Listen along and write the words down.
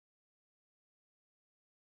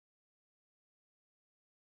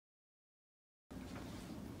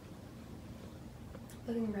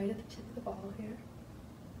looking right at the tip of the ball here.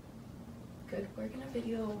 Good. We're going to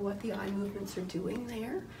video what the eye movements are doing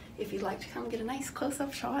there. If you'd like to come get a nice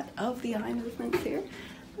close-up shot of the eye movements here,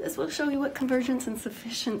 this will show you what convergence and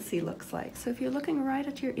sufficiency looks like. So if you're looking right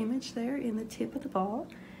at your image there in the tip of the ball,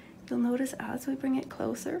 you'll notice as we bring it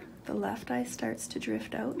closer, the left eye starts to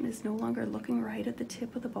drift out and is no longer looking right at the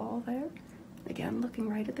tip of the ball there. Again, looking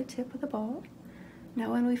right at the tip of the ball.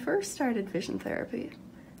 Now, when we first started vision therapy,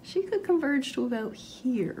 she could converge to about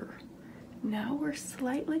here. Now we're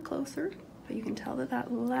slightly closer, but you can tell that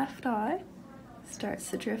that left eye starts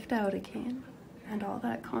to drift out again, and all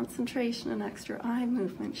that concentration and extra eye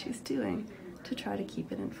movement she's doing to try to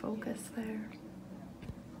keep it in focus there.